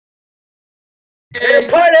Hey,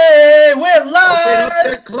 party! We're live!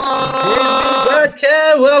 Open up the club!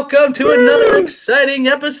 Broadcast. Welcome to another exciting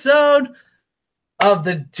episode of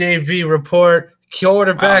the JV Report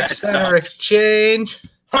Quarterback Center Exchange.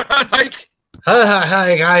 Like,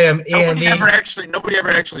 Hi, I am Andy. Nobody ever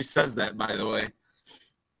actually says that, by the way.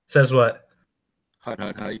 Says what?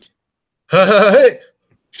 Hike. Hey!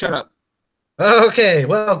 Shut up. Okay,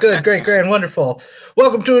 well, good, That's great, fine. grand, wonderful.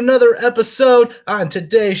 Welcome to another episode. On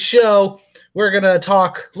today's show, we're going to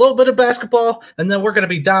talk a little bit of basketball, and then we're going to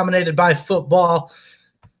be dominated by football.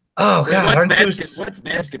 Oh, God. What's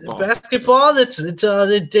basketball? Basketball, they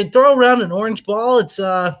throw around an orange ball.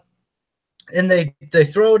 And they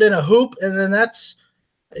throw it in a hoop, and then that's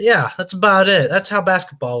about it. That's how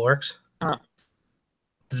basketball works. Huh.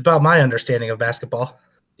 It's about my understanding of basketball.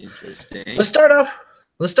 Interesting. Let's start off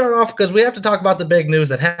because we have to talk about the big news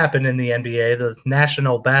that happened in the NBA, the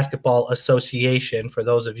National Basketball Association, for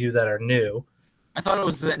those of you that are new. I thought it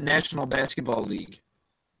was the National Basketball League.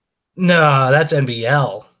 No, that's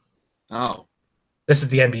NBL. Oh. This is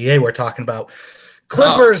the NBA we're talking about.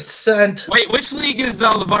 Clippers sent... Wait, which league is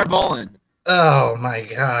LeVar Ball in? Oh, my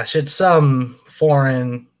gosh. It's some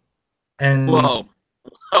foreign and...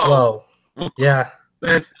 Whoa. Yeah.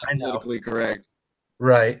 That's politically correct.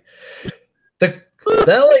 Right. The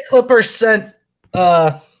LA Clippers sent...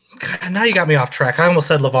 God, now you got me off track. I almost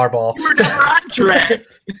said LeVar Ball. You were never on track.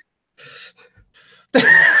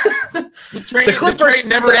 The Clippers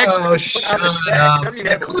never actually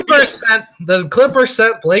the Clippers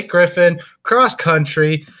sent Blake Griffin cross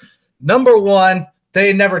country. Number one,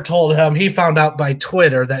 they never told him. He found out by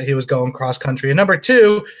Twitter that he was going cross country. And number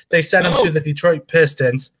two, they sent him to the Detroit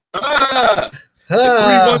Pistons.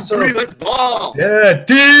 Three-foot ball. Yeah,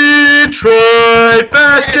 Detroit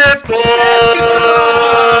basketball.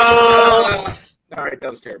 All right, that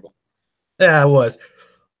was terrible. Yeah, it was.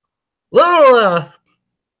 All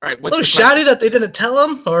right, little shoddy that they didn't tell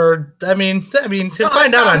him, or I mean, to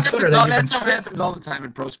find out on Twitter that that's what happens all the time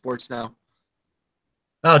in pro sports now.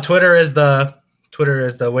 Oh, Twitter is the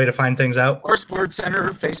way to find things out. Or Sports Center or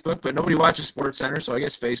Facebook, but nobody watches Sports Center, so I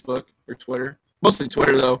guess Facebook or Twitter. Mostly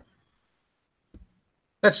Twitter, though.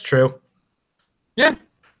 That's true. Yeah.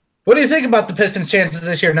 What do you think about the Pistons' chances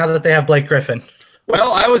this year now that they have Blake Griffin?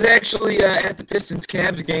 Well, I was actually at the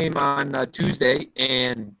Pistons-Cavs game on Tuesday,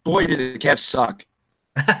 and boy, did the Cavs suck.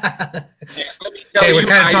 Hey, we're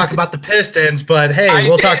kind of talking about the Pistons, but hey,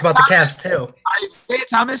 we'll talk about the Cavs too. Isaiah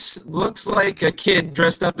Thomas looks like a kid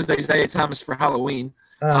dressed up as Isaiah Thomas for Halloween.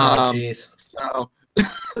 Oh, jeez. So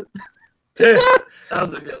that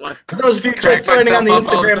was a good one. For those of you just joining on the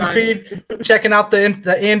Instagram feed, checking out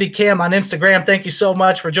the Andy Cam on Instagram, thank you so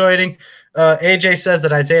much for joining. AJ says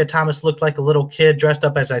that Isaiah Thomas looked like a little kid dressed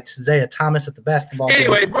up as Isaiah Thomas at the basketball game.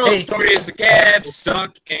 Anyways, moral story is the Cavs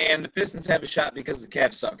suck, and the Pistons have a shot because the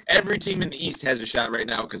Cavs suck. Every team in the East has a shot right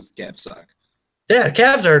now because the Cavs suck. Yeah, the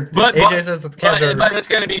Cavs are. AJ says that the Cavs are. But it's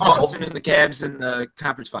going to be Boston and the Cavs in the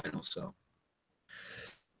conference finals. So.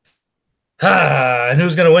 And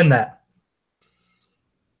who's going to win that?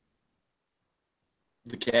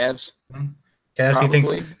 The Cavs. Cavs, probably. He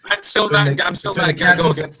thinks. I'm still not going to go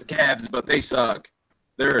against the Cavs, but they suck.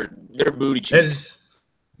 They're booty cheeks.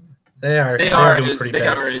 They are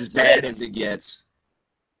as bad as it gets.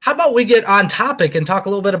 How about we get on topic and talk a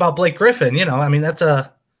little bit about Blake Griffin? You know, I mean, it's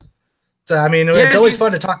always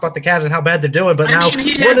fun to talk about the Cavs and how bad they're doing, but what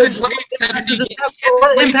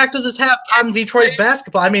impact does this have on Detroit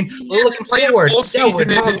basketball? I mean, we're looking forward. Full season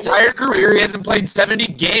his entire career, he hasn't played 70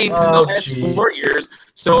 games in the last 4 years.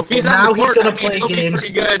 So if he's on the court, he's going to play games.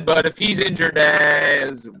 Pretty good, but if he's injured,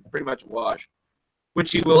 it's pretty much a wash.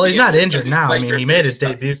 Which he will. Well, he's not injured now. I mean, he made his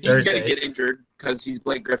debut Thursday. He's going to get injured because he's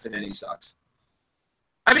Blake Griffin and he sucks.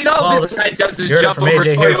 I mean, all this guy does is jump over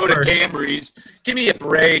Toyota Camrys. Give me a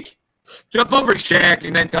break. Jump over Shaq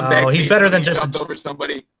and then come back. Oh, he's better than just jump over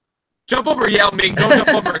somebody. Jump over Yao Ming. Don't jump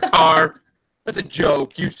over a car. That's a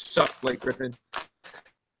joke. You suck, Blake Griffin.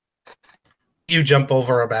 You jump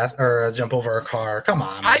over jump over a car. Come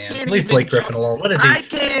on, man. Leave Blake Griffin alone. What did he? I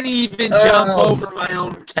can't even jump over my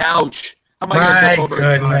own couch. How am I going to jump over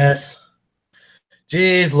goodness.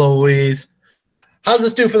 Jeez Louise. How's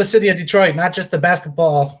this do for the city of Detroit? Not just the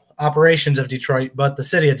basketball operations of Detroit, but the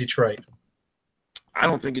city of Detroit. I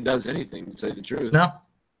don't think it does anything, to say the truth. No?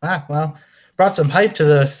 Well, brought some hype to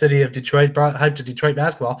the city of Detroit, brought hype to Detroit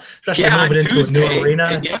basketball, especially moving into a new arena.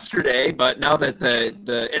 And yesterday, but now that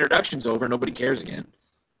the introduction's over, nobody cares again.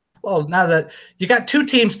 Well, now that you got two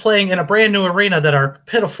teams playing in a brand new arena that are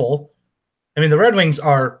pitiful. I mean, the Red Wings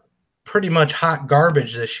are pretty much hot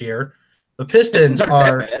garbage this year. The Pistons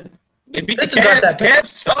are that bad. They beat the Cavs. Cavs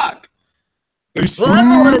suck. Well,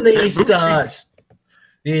 everyone in the East does.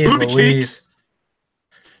 Booty Louise.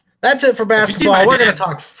 That's it for basketball. We're going to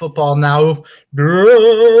talk football now.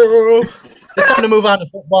 It's time to move on to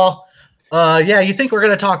football. You think we're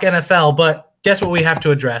going to talk NFL, but guess what we have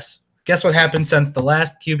to address? Guess what happened since the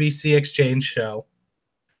last QBC Exchange show?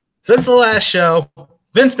 Since the last show,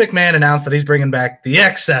 Vince McMahon announced that he's bringing back the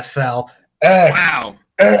XFL. Wow.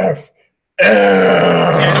 Don't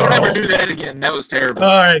ever do that again. That was terrible.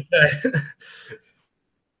 All right.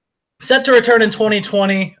 Set to return in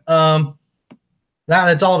 2020. Now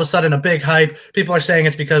it's all of a sudden a big hype. People are saying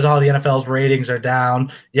it's because all the NFL's ratings are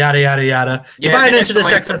down. Yada yada yada. Yeah, you buying into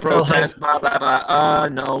this XFL hype? Blah, blah, blah.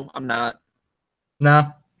 No, I'm not.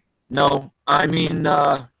 No. I mean,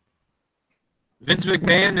 Vince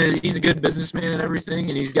McMahon, he's a good businessman and everything,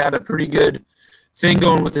 and he's got a pretty good thing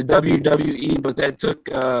going with the WWE, but that took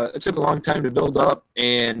a long time to build up.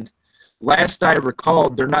 And last I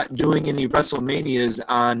recalled, they're not doing any WrestleManias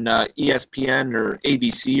on ESPN or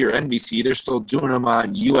ABC or NBC. They're still doing them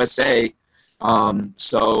on USA. To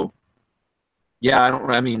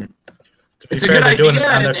be fair, they're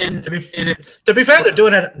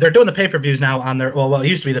doing the pay-per-views now on their. Well, it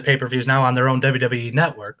used to be the pay-per-views now on their own WWE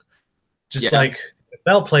network. Just like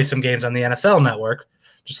NFL plays some games on the NFL network,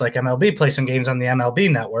 just like MLB plays some games on the MLB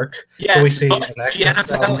network. Yes, we see the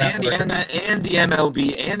NFL and the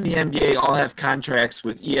MLB and the NBA all have contracts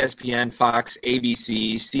with ESPN, Fox,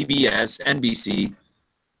 ABC, CBS, NBC.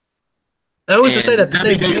 Who's to say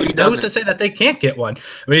that they can't get one?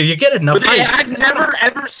 I mean, you get enough hype. I've never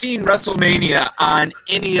ever seen WrestleMania on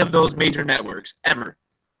any of those major networks ever.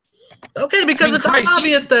 Okay, because it's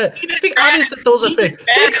obvious that those are fake.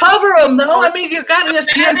 They cover them, though. I mean, you got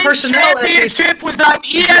ESPN personnel. The championship was on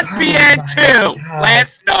ESPN too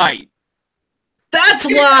last night. That's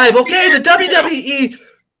live, okay? The WWE.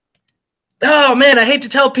 Oh man, I hate to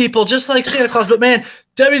tell people, just like Santa Claus, but man,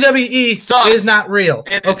 WWE is not real.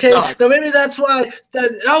 Okay, so maybe that's why.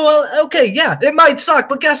 It might suck,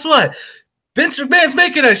 but guess what? Vince McMahon's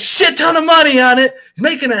making a shit ton of money on it. He's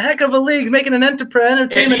making a heck of a league, making an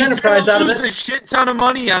entertainment enterprise out of it. He's a shit ton of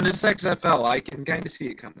money on this XFL. I can kind of see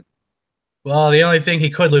it coming. Well, the only thing he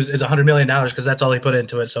could lose is $100 million because that's all he put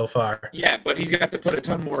into it so far. Yeah, but he's going to have to put a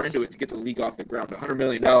ton more into it to get the league off the ground. $100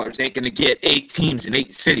 million ain't going to get 8 teams in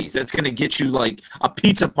 8 cities. That's going to get you like a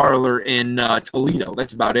pizza parlor in Toledo.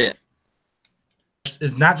 That's about it.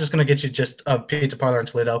 It's not just going to get you just a pizza parlor in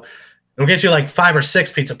Toledo. It'll get you like 5 or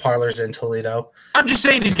 6 pizza parlors in Toledo. I'm just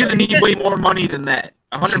saying he's going to need way more money than that.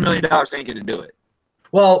 $100 million ain't going to do it.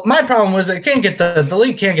 Well, my problem was it can't get the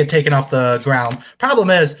league can't get taken off the ground. Problem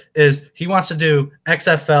is he wants to do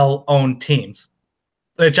XFL owned teams,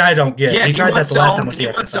 which I don't get. Yeah, he tried that the last time with the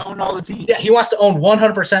XFL. He wants to own all the teams. Yeah, he wants to own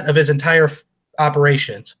 100% of his entire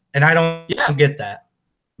operations, and I don't get that.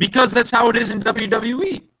 Because that's how it is in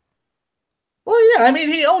WWE. Well, yeah, I mean,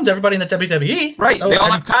 he owns everybody in the WWE. Right. They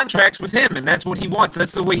all have contracts with him, and that's what he wants.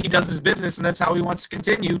 That's the way he does his business, and that's how he wants to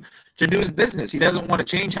continue to do his business. He doesn't want to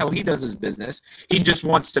change how he does his business. He just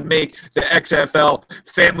wants to make the XFL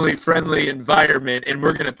family-friendly environment, and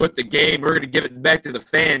we're going to put the game, we're going to give it back to the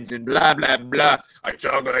fans, and blah, blah, blah. I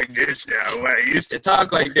talk like this now. I used to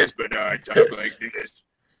talk like this, but now I talk like this.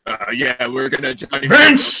 We're gonna Johnny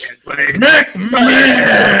Vince McMahon.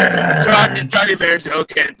 Johnny Manziel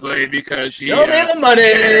can't play because he show me the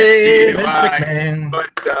money.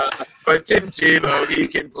 But Tim Tebow, he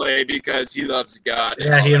can play because he loves God.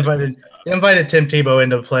 Yeah, he invited Tim Tebow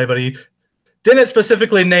into play, but he didn't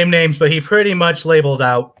specifically name names, but he pretty much labeled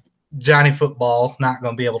out Johnny Football not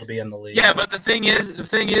going to be able to be in the league. Yeah, but the thing is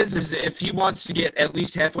if he wants to get at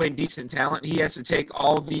least halfway decent talent, he has to take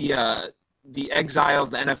all the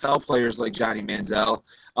exiled NFL players like Johnny Manziel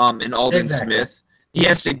and Aldon Smith. He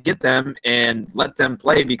has to get them and let them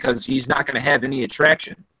play because he's not going to have any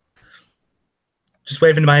attraction. Just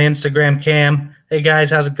waving to my Instagram cam. Hey, guys,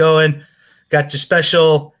 how's it going? Got your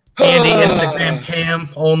special Andy Instagram cam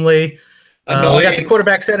only. We got the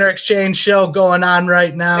Quarterback Center Exchange show going on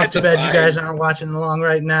right now. Too bad you guys aren't watching along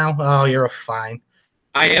right now. Oh, you're a fine.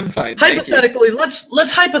 I am fine. Hypothetically,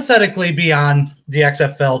 let's hypothetically be on the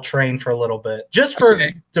XFL train for a little bit, just for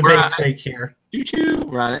debate's sake here. Choo-choo.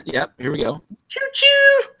 We're on it. Yep, here we go.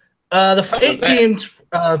 Choo-choo. The 8 teams,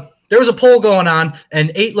 there was a poll going on,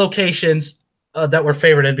 and 8 locations that were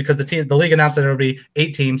favorited because the league announced that there would be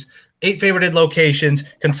 8 teams. 8 favorited locations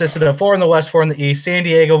consisted of 4 in the West, 4 in the East, San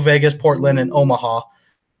Diego, Vegas, Portland, and Omaha.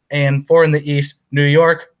 And 4 in the East, New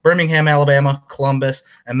York, Birmingham, Alabama, Columbus,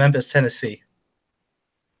 and Memphis, Tennessee.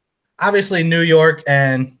 Obviously, New York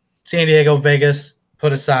and San Diego, Vegas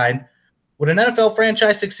put aside. Would an NFL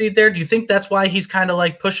franchise succeed there? Do you think that's why he's kind of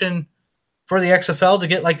like pushing for the XFL to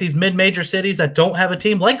get like these mid-major cities that don't have a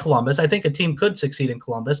team like Columbus. I think a team could succeed in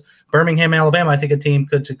Columbus. Birmingham, Alabama, I think a team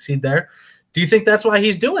could succeed there. Do you think that's why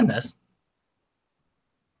he's doing this?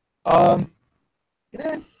 Yeah,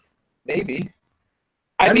 maybe.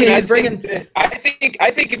 I think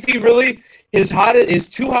if he really his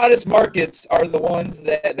two hottest markets are the ones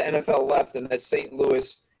that the NFL left, and that's St.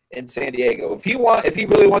 Louis and San Diego. If he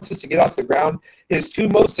really wants us to get off the ground, his two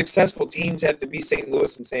most successful teams have to be St.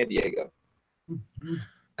 Louis and San Diego.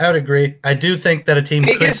 I would agree. I do think that a team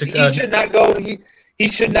Vegas, he should not go. He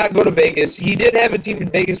should not go to Vegas. He did have a team in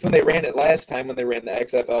Vegas when they ran it last time when they ran the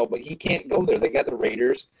XFL, but he can't go there. They got the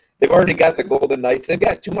Raiders. They've already got the Golden Knights. They've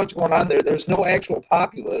got too much going on there. There's no actual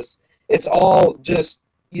populace. It's all just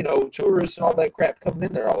tourists and all that crap coming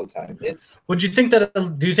in there all the time. Do you think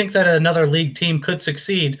that another league team could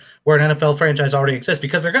succeed where an NFL franchise already exists?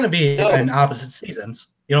 Because they're going to be in opposite seasons.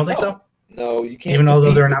 You don't think so? No, you can't. Even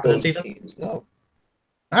though they're in opposite seasons? Teams, no.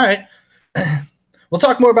 All right. We'll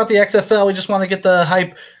talk more about the XFL. We just want to get the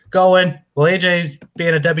hype going. Well, AJ's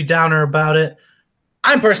being a Debbie Downer about it.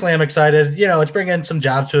 I'm personally excited. It's bringing some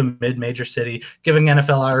jobs to a mid-major city, giving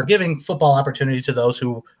football opportunity to those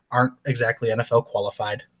who aren't exactly NFL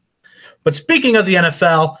qualified. But speaking of the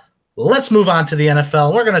NFL, let's move on to the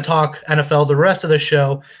NFL. We're going to talk NFL the rest of the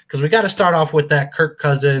show because we got to start off with that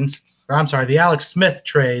the Alex Smith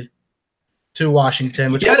trade to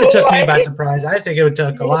Washington, which kind of took me by surprise. I think it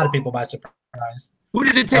took a lot of people by surprise. Who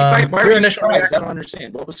did it take by surprise? I don't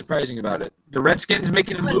understand. What was surprising about it? The Redskins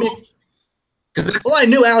making a move? I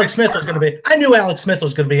knew Alex Smith was going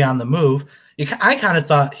to be on the move. I kind of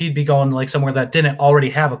thought he'd be going like somewhere that didn't already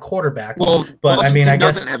have a quarterback. Well, but Washington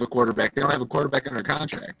doesn't have a quarterback. They don't have a quarterback under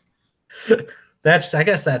contract. I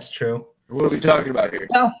guess that's true. What are we talking about here?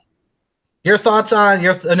 Well, your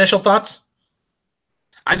initial thoughts?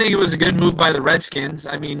 I think it was a good move by the Redskins.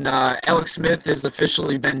 I mean, Alex Smith has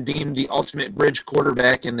officially been deemed the ultimate bridge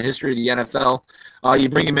quarterback in the history of the NFL. You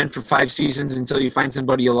bring him in for 5 seasons until you find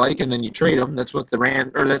somebody you like, and then you trade him. That's what the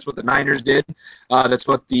Niners did. That's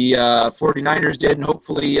what the 49ers did, and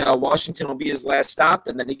hopefully Washington will be his last stop,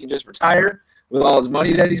 and then he can just retire with all his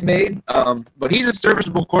money that he's made. But he's a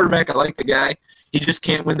serviceable quarterback. I like the guy. He just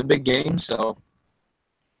can't win the big game, so.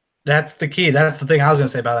 That's the key. That's the thing I was going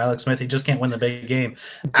to say about Alex Smith. He just can't win the big game.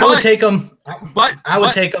 I would take him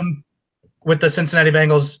with the Cincinnati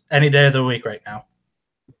Bengals any day of the week right now.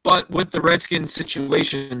 But with the Redskins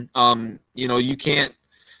situation, you can't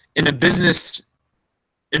 – in a business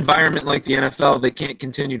environment like the NFL, they can't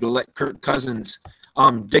continue to let Kirk Cousins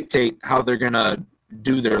dictate how they're going to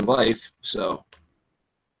do their life. So,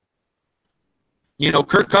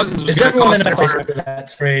 Kirk Cousins was going to cost them after that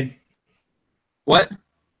trade. What?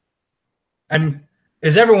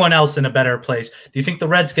 Is everyone else in a better place? Do you think the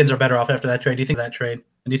Redskins are better off after that trade? Do you think that trade? And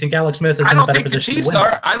do you think Alex Smith is in a better position?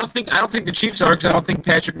 I don't think the Chiefs are because I don't think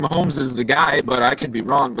Patrick Mahomes is the guy. But I could be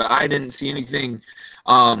wrong. But I didn't see anything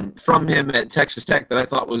from him at Texas Tech that I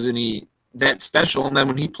thought was that special. And then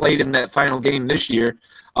when he played in that final game this year,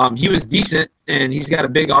 he was decent and he's got a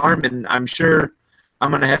big arm. And I'm sure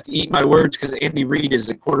I'm going to have to eat my words because Andy Reid is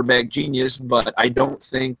a quarterback genius. But I don't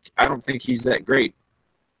think he's that great.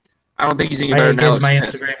 I don't think he's any better than Alex my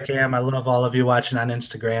Smith. Instagram cam. I love all of you watching on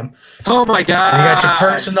Instagram. Oh my God!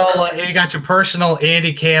 You got your personal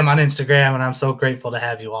Andy cam on Instagram, and I'm so grateful to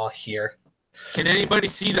have you all here. Can anybody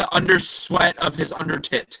see the under sweat of his under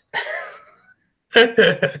tit?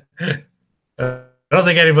 I don't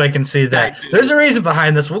think anybody can see that. There's a reason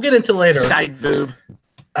behind this. We'll get into later. Side boob.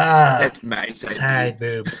 That's my side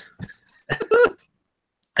boob.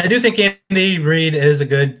 I do think Andy Reid is a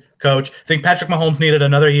good coach. I think Patrick Mahomes needed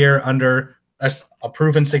another year under a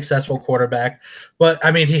proven successful quarterback. But,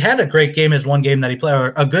 I mean, he had a great game as one game that he played,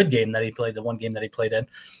 or a good game that he played, the one game that he played in.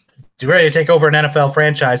 He's ready to take over an NFL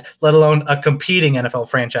franchise, let alone a competing NFL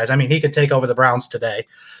franchise. I mean, he could take over the Browns today.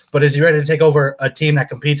 But is he ready to take over a team that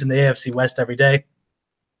competes in the AFC West every day?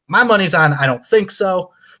 My money's on I don't think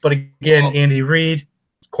so. But, again, Andy Reid,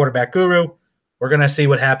 quarterback guru. We're going to see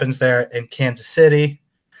what happens there in Kansas City.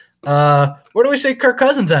 Where do we see Kirk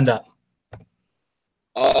Cousins end up?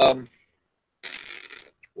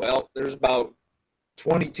 Well, there's about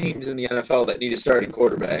 20 teams in the NFL that need a starting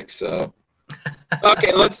quarterback. So,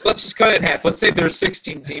 okay, let's just cut it in half. Let's say there's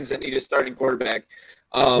 16 teams that need a starting quarterback.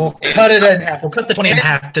 We'll cut it in half. We'll cut the 20 in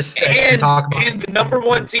half to talk about. And the number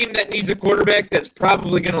one team that needs a quarterback that's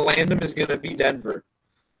probably going to land him is going to be Denver.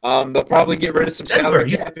 They'll probably get rid of some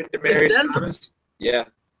salary cap into Demaryius Thomas. Yeah.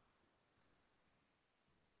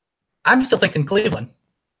 I'm still thinking Cleveland.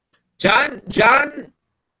 John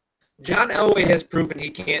Elway has proven he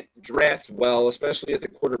can't draft well, especially at the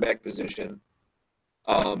quarterback position.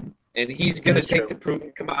 and he's going to That's take true. the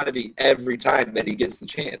proven commodity every time that he gets the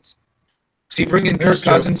chance. So you bring in That's Kirk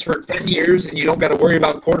true. Cousins for 10 years, and you don't got to worry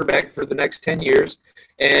about quarterback for the next 10 years.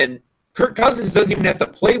 And Kirk Cousins doesn't even have to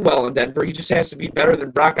play well in Denver. He just has to be better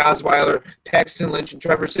than Brock Osweiler, Paxton Lynch, and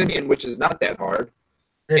Trevor Siemian, which is not that hard.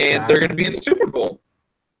 It's They're going to be in the Super Bowl.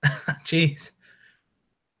 Jeez.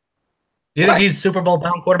 Do you think he's Super Bowl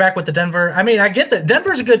bound quarterback with the Denver? I mean, I get that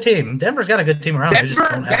Denver's a good team. Denver's got a good team around.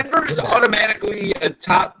 Denver is automatically a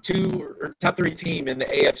top 2 or top 3 team in the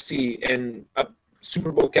AFC and a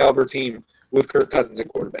Super Bowl caliber team with Kirk Cousins at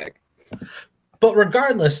quarterback. But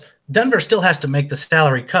regardless, Denver still has to make the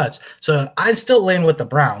salary cuts. So I still lean with the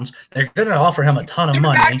Browns. They're going to offer him a ton of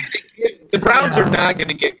money. The Browns are not going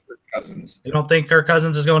to get Kirk Cousins. You don't think Kirk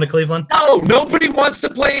Cousins is going to Cleveland? No, nobody wants to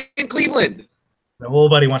play in Cleveland.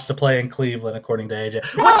 Nobody wants to play in Cleveland, according to AJ.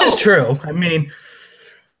 Which is true. I mean,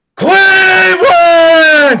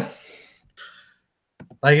 Cleveland!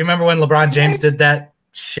 Like, you remember when LeBron James did that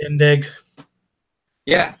shindig?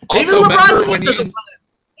 Yeah. Even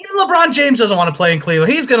LeBron James doesn't want to play in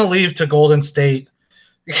Cleveland. He's going to leave to Golden State.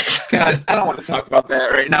 God, I don't want to talk about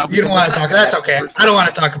that right now. You don't want to talk. That's okay. I don't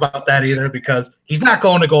want to talk about that either because he's not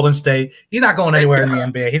going to Golden State. He's not going anywhere in the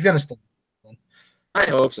NBA. He's going to stay. I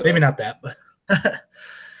hope so. Maybe not that, but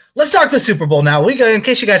let's talk the Super Bowl now. In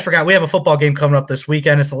case you guys forgot, we have a football game coming up this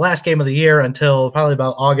weekend. It's the last game of the year until probably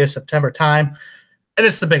about August, September time, and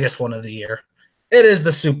it's the biggest one of the year. It is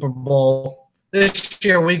the Super Bowl. This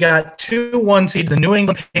year we got 2-1 seeds, the New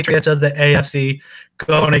England Patriots of the AFC,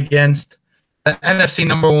 going against the NFC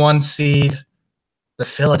number 1 seed, the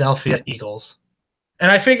Philadelphia Eagles. And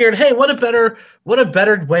I figured, hey, what a better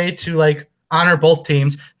way to like honor both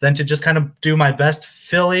teams than to just kind of do my best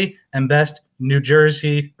Philly and best New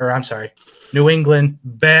England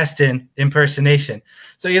Boston impersonation.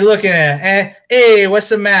 So you're looking at, hey, what's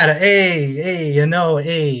the matter?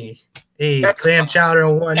 Hey, clam chowder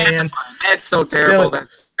in one hand. That's so terrible.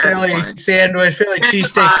 Philly sandwich, Philly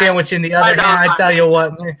cheesesteak sandwich in the other hand. I tell you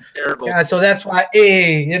what, man. Terrible. Yeah, so that's why,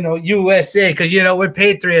 USA, because, we're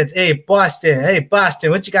Patriots. Hey,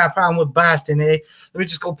 Boston, what you got a problem with Boston, eh? Let me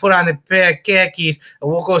just go put on a pair of khakis,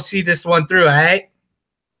 and we'll go see this one through, all right?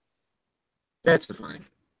 That's fine.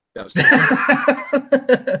 That was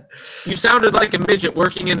You sounded like a midget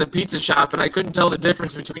working in the pizza shop, and I couldn't tell the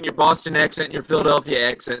difference between your Boston accent and your Philadelphia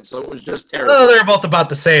accent, so it was just terrible. Oh, they're both about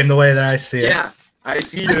the same, the way that I see it. Yeah, I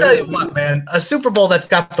see. I tell you what, man, a Super Bowl that's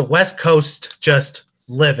got the West Coast just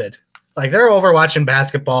livid. Like, they're over watching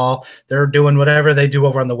basketball. They're doing whatever they do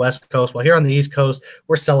over on the West Coast. While here on the East Coast,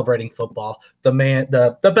 we're celebrating football,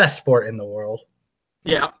 the best sport in the world.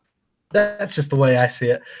 Yeah. That's just the way I see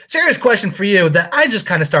it. Serious question for you that I just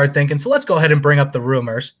kind of started thinking. So let's go ahead and bring up the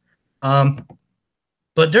rumors. But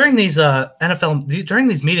during these during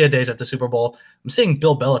these media days at the Super Bowl, I'm seeing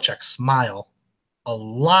Bill Belichick smile a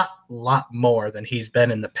lot more than he's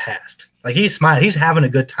been in the past. Like, he's smiling. He's having a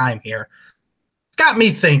good time here. It's got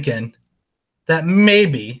me thinking that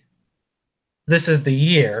maybe this is the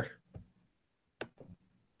year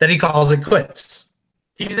that he calls it quits.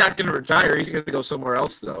 He's not going to retire. He's going to go somewhere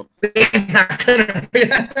else, though. He's not gonna.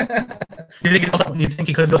 You think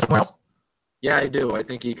he could go somewhere else? Yeah, I do. I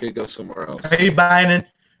think he could go somewhere else. Are you buying in?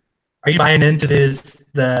 Are you buying into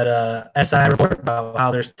that SI report about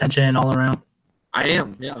how there's tension all around? I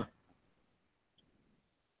am. Yeah.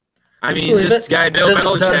 I mean, this guy Bill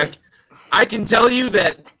Belichick. I can tell you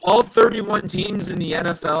that all 31 teams in the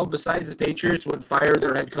NFL, besides the Patriots, would fire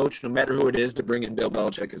their head coach, no matter who it is, to bring in Bill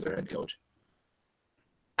Belichick as their head coach.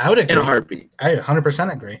 I would agree. In a heartbeat. I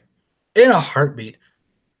 100% agree. In a heartbeat.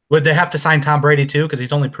 Would they have to sign Tom Brady too? Because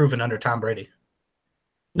he's only proven under Tom Brady.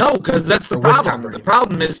 No, because that's the problem. The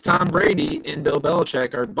problem is Tom Brady and Bill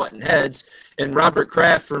Belichick are butting heads, and Robert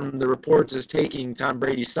Kraft from the reports is taking Tom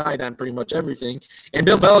Brady's side on pretty much everything, and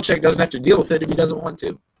Bill Belichick doesn't have to deal with it if he doesn't want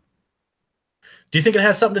to. Do you think it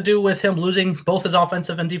has something to do with him losing both his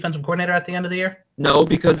offensive and defensive coordinator at the end of the year? No,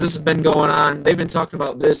 because this has been going on. They've been talking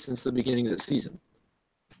about this since the beginning of the season.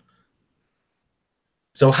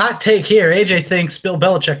 So, hot take here. AJ thinks Bill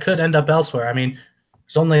Belichick could end up elsewhere. I mean,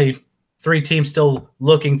 there's only 3 teams still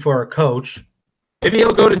looking for a coach. Maybe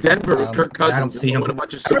he'll go to Denver with Kirk Cousins. I don't see him. A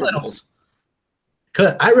bunch of Super Bowls.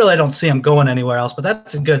 I really don't see him going anywhere else, but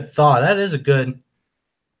that's a good thought. That is a good.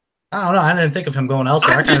 I don't know. I didn't think of him going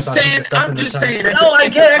elsewhere. I'm just saying. No, I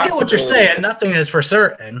get what you're saying. Nothing is for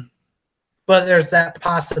certain, but there's that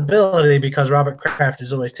possibility because Robert Kraft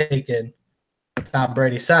has always taken Tom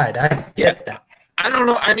Brady's side. I get that. I don't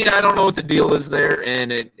know. I mean, I don't know what the deal is there,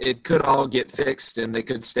 and it could all get fixed, and they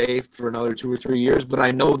could stay for another 2 or 3 years. But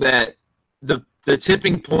I know that the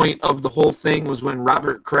tipping point of the whole thing was when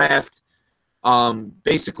Robert Kraft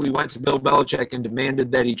basically went to Bill Belichick and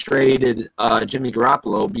demanded that he traded Jimmy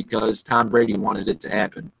Garoppolo because Tom Brady wanted it to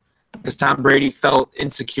happen. Because Tom Brady felt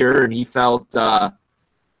insecure and he felt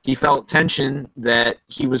tension that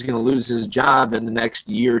he was going to lose his job in the next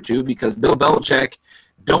year or two because Bill Belichick,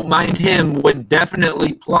 don't mind him, would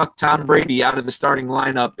definitely pluck Tom Brady out of the starting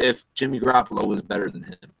lineup if Jimmy Garoppolo was better than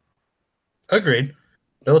him. Agreed.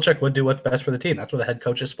 Belichick would do what's best for the team. That's what a head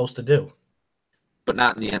coach is supposed to do. But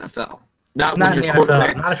not in the NFL. Not in when the your NFL.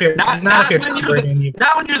 quarterback. Not if you're Tom Brady.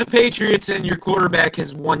 Not when you're the Patriots and your quarterback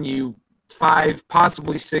has won you 5,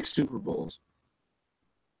 possibly 6 Super Bowls.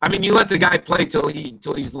 I mean, you let the guy play till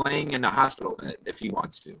he's laying in a hospital bed if he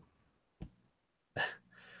wants to.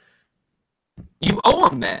 You owe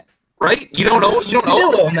him that, right? You don't owe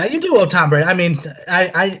him that. You do owe Tom Brady. I mean,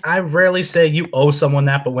 I rarely say you owe someone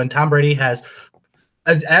that, but when Tom Brady has,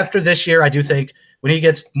 after this year, I do think when he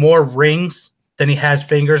gets more rings than he has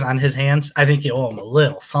fingers on his hands, I think you owe him a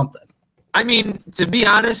little something. I mean, to be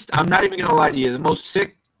honest, I'm not even going to lie to you. The most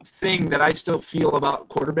sick thing that I still feel about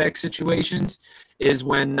quarterback situations is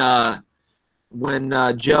when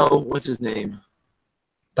Joe, what's his name?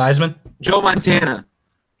 Theismann? Joe Montana,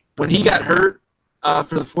 when he got hurt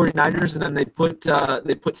for the 49ers and then they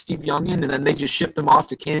put Steve Young in and then they just shipped him off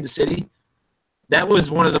to Kansas City. That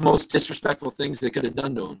was one of the most disrespectful things they could have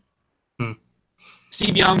done to him.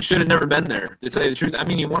 Steve Young should have never been there, to tell you the truth. I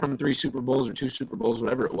mean, he won him 3 Super Bowls or 2 Super Bowls,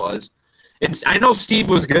 whatever it was. And I know Steve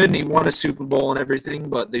was good and he won a Super Bowl and everything,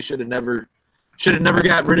 but they should have never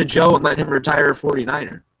got rid of Joe and let him retire a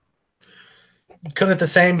 49er. Couldn't the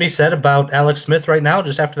same be said about Alex Smith right now,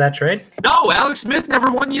 just after that trade? No, Alex Smith never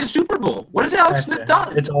won you a Super Bowl. What has Alex Smith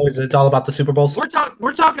done? It's all about the Super Bowls.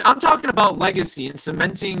 I'm talking about legacy and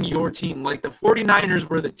cementing your team. Like the 49ers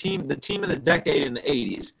were the team of the decade in the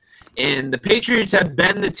 80s. And the Patriots have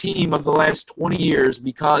been the team of the last 20 years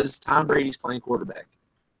because Tom Brady's playing quarterback.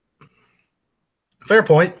 Fair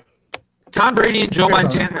point. Tom Brady and Joe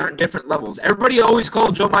Montana are on different levels. Everybody always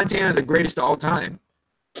called Joe Montana the greatest of all time.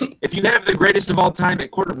 If you have the greatest of all time at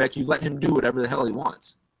quarterback, you let him do whatever the hell he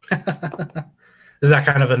wants. Is that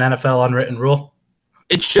kind of an NFL unwritten rule?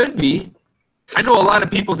 It should be. I know a lot of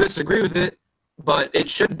people disagree with it, but it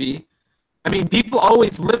should be. I mean, people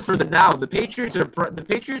always live for the now. The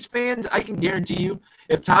Patriots fans, I can guarantee you,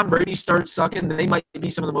 if Tom Brady starts sucking, they might be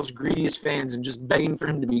some of the most greediest fans and just begging for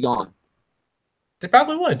him to be gone. They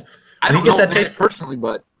probably would. I don't know that taste personally,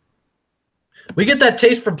 but we get that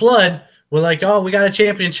taste for blood. We're like, oh, we got a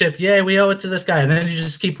championship. Yay, we owe it to this guy. And then you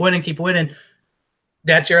just keep winning.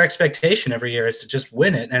 That's your expectation every year, is to just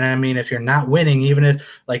win it. And I mean, if you're not winning, even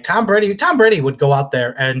if like Tom Brady would go out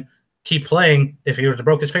there and keep playing if he were to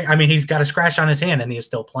broke his finger. I mean, he's got a scratch on his hand and he is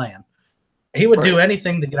still playing. He would do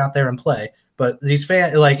anything to get out there and play. But these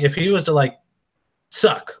fans, like, if he was to like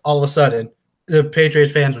suck all of a sudden, the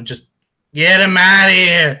Patriots fans would just get him out of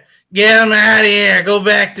here. Get him out of here. Go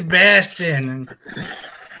back to Boston.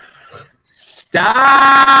 Stop!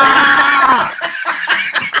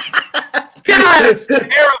 God, it's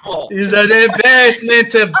terrible. He's an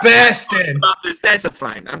embarrassment to Boston. That's a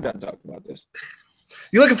fine. I'm done talking about this.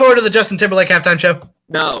 You looking forward to the Justin Timberlake halftime show?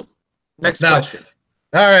 No. Next question.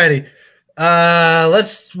 All righty.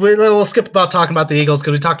 We'll skip about talking about the Eagles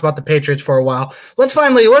because we talked about the Patriots for a while. We're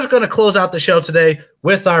going to close out the show today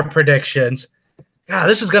with our predictions. God,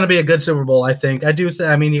 this is going to be a good Super Bowl, I think.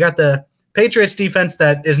 I mean, you got the Patriots defense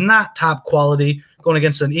that is not top quality going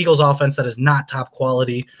against an Eagles offense that is not top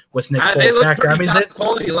quality with Nick Foles back there. I mean,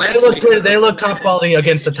 they look top quality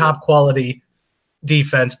against a top quality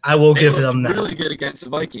defense. I will give them that. Really good against the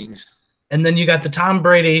Vikings. And then you got the Tom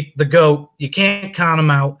Brady, the GOAT. You can't count him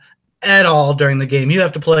out at all during the game. You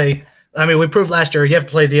have to play. I mean, we proved last year you have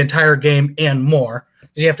to play the entire game and more.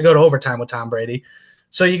 You have to go to overtime with Tom Brady.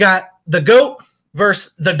 So you got the GOAT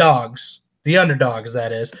versus the dogs, the underdogs,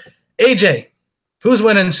 that is. AJ, who's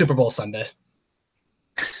winning Super Bowl Sunday?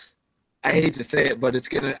 I hate to say it, but I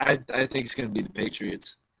think it's gonna be the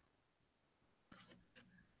Patriots.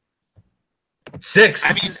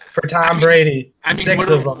 6 for Tom Brady. I mean, 6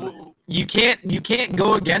 of them. You can't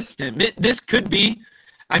go against him. This could be.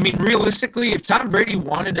 I mean, realistically, if Tom Brady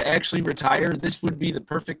wanted to actually retire, this would be the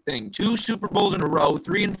perfect thing. 2 Super Bowls in a row,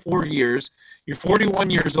 3 and 4 years. You're 41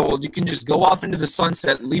 years old. You can just go off into the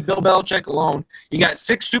sunset, leave Bill Belichick alone. You got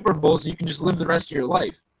 6 Super Bowls, and you can just live the rest of your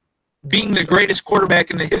life being the greatest quarterback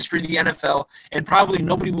in the history of the NFL, and probably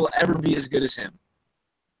nobody will ever be as good as him.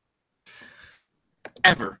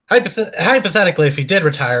 Ever. Hypothetically, if he did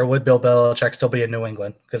retire, would Bill Belichick still be in New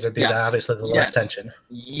England? Because there'd be obviously the less tension.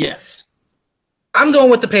 Yes. I'm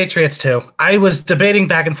going with the Patriots too. I was debating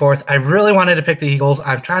back and forth. I really wanted to pick the Eagles.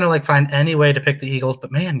 I'm trying to find any way to pick the Eagles,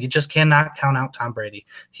 but man, you just cannot count out Tom Brady.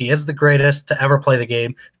 He is the greatest to ever play the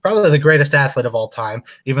game, probably the greatest athlete of all time,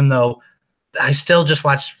 even though I still just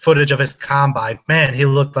watched footage of his combine. Man, he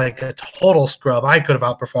looked like a total scrub. I could have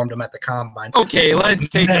outperformed him at the combine. Okay, let's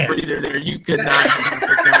take a breather there. You could not have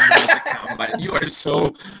outperformed him at the combine. You are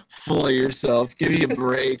so full of yourself. Give me a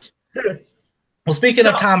break. Well, speaking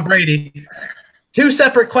of Tom Brady, two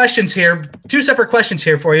separate questions here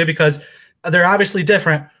for you because they're obviously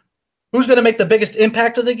different. Who's going to make the biggest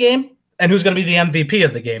impact of the game, and who's going to be the MVP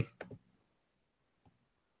of the game?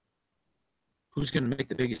 Who's going to make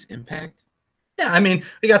the biggest impact? Yeah, I mean,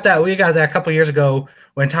 we got that a couple years ago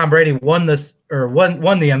when Tom Brady won the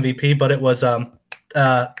MVP, but it was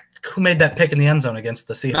who made that pick in the end zone against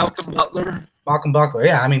the Seahawks? Malcolm Butler.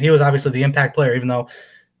 Yeah, I mean, he was obviously the impact player, even though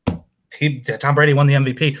Tom Brady won the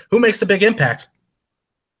MVP. Who makes the big impact?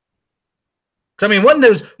 I mean, one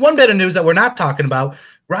bit of news that we're not talking about: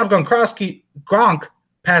 Rob Gronk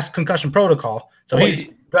passed concussion protocol, so he's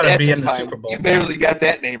going to be in the Super Bowl. You barely got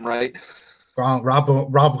that name right. Rob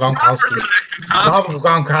Gronkowski. Rob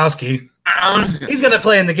Gronkowski. He's going to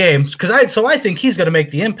play in the game so I think he's going to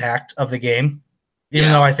make the impact of the game,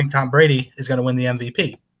 even though I think Tom Brady is going to win the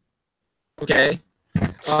MVP. Okay.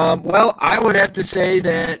 Well, I would have to say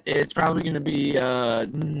that it's probably going to be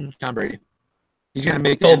Tom Brady. He's going to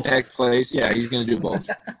make the impact plays. Yeah, he's going to do both.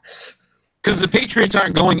 Because the Patriots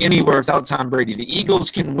aren't going anywhere without Tom Brady. The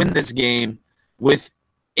Eagles can win this game with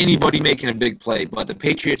anybody making a big play, but the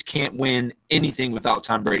Patriots can't win anything without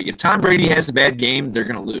Tom Brady. If Tom Brady has a bad game, they're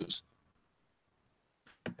going to lose.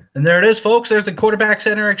 And there it is, folks. There's the Quarterback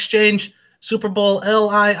Center Exchange Super Bowl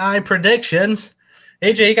LII predictions.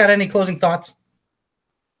 AJ, you got any closing thoughts?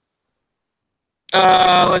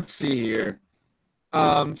 Let's see here.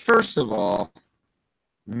 First of all,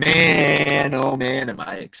 man, oh man, am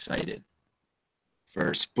I excited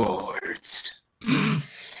for sports.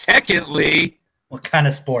 Secondly, what kind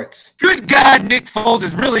of sports? Good God, Nick Foles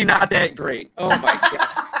is really not that great. Oh my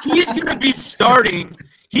gosh. He's going to be starting.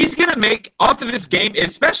 He's going to make off of this game,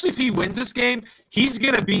 especially if he wins this game, he's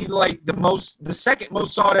going to be like the second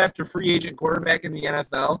most sought after free agent quarterback in the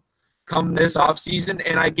NFL come this offseason,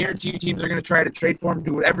 and I guarantee you teams are going to try to trade for him,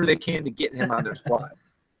 do whatever they can to get him on their squad.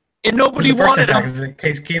 And nobody wanted him. Is it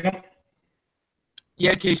Case Keenum?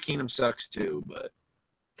 Yeah, Case Keenum sucks too, but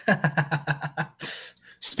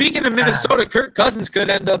speaking of Minnesota, Kirk Cousins could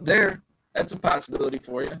end up there. That's a possibility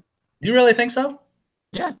for you. You really think so?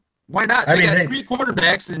 Yeah. Why not? They got three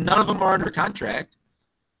quarterbacks, and none of them are under contract.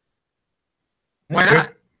 Why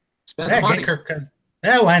not? Spend the money.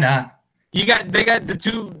 Yeah, why not? They got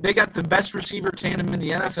the best receiver tandem in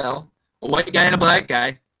the NFL, a white guy and a black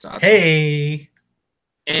guy. It's awesome. Hey.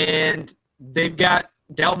 And they've got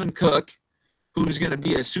Dalvin Cook, who's going to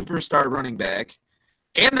be a superstar running back.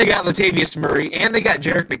 And they got Latavius Murray, and they got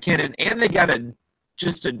Jerick McKinnon, and they got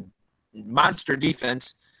just a monster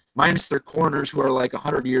defense, minus their corners who are like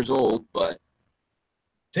 100 years old. But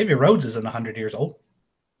Xavier Rhodes isn't 100 years old.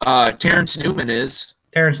 Terrence Newman is.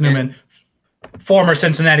 Terrence Newman, former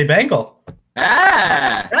Cincinnati Bengal.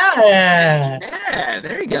 Yeah,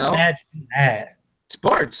 there you go. Imagine that.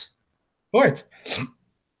 Sports.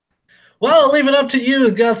 Well, leave it up to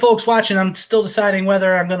you, folks watching. I'm still deciding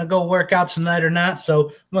whether I'm going to go work out tonight or not. So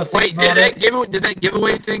I'm going to think about it. Did that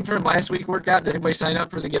giveaway thing from last week work out? Did anybody sign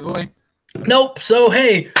up for the giveaway? Nope. So,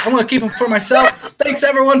 hey, I'm going to keep them for myself. Thanks,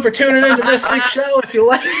 everyone, for tuning into this week's show. If you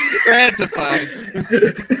like, that's a fine.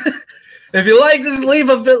 If you like this, leave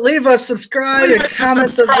a subscribe and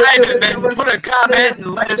comment. And then put a comment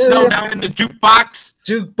and let us know down in the jukebox.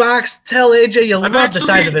 Tell AJ you love the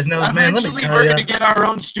size of his nose, man. Let me tell you. We're going to get our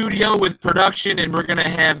own studio with production, and we're going to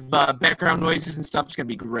have background noises and stuff. It's going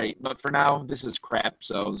to be great. But for now, this is crap,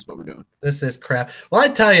 so this is what we're doing. This is crap. Well, I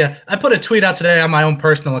tell you, I put a tweet out today on my own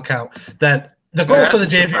personal account that the goal for the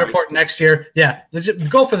JV report next year, the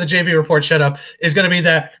goal for the JV report is going to be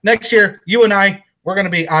that next year, you and I, we're going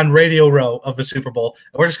to be on Radio Row of the Super Bowl.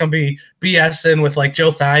 We're just going to be BSing with like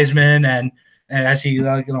Joe Theismann and as he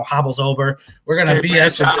hobbles over. We're going to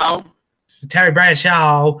BS with Terry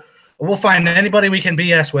Bradshaw. We'll find anybody we can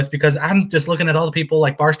BS with because I'm just looking at all the people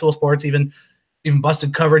like Barstool Sports, even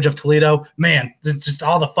busted coverage of Toledo. Man, it's just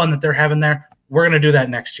all the fun that they're having there. We're going to do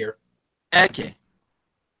that next year. Okay.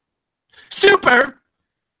 Super.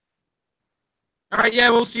 All right,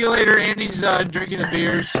 yeah, we'll see you later. Andy's drinking a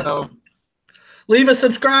beer, so... Leave a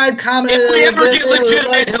subscribe, comment. If we ever get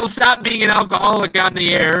legitimate, he'll stop being an alcoholic on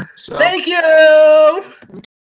the air. So. Thank you.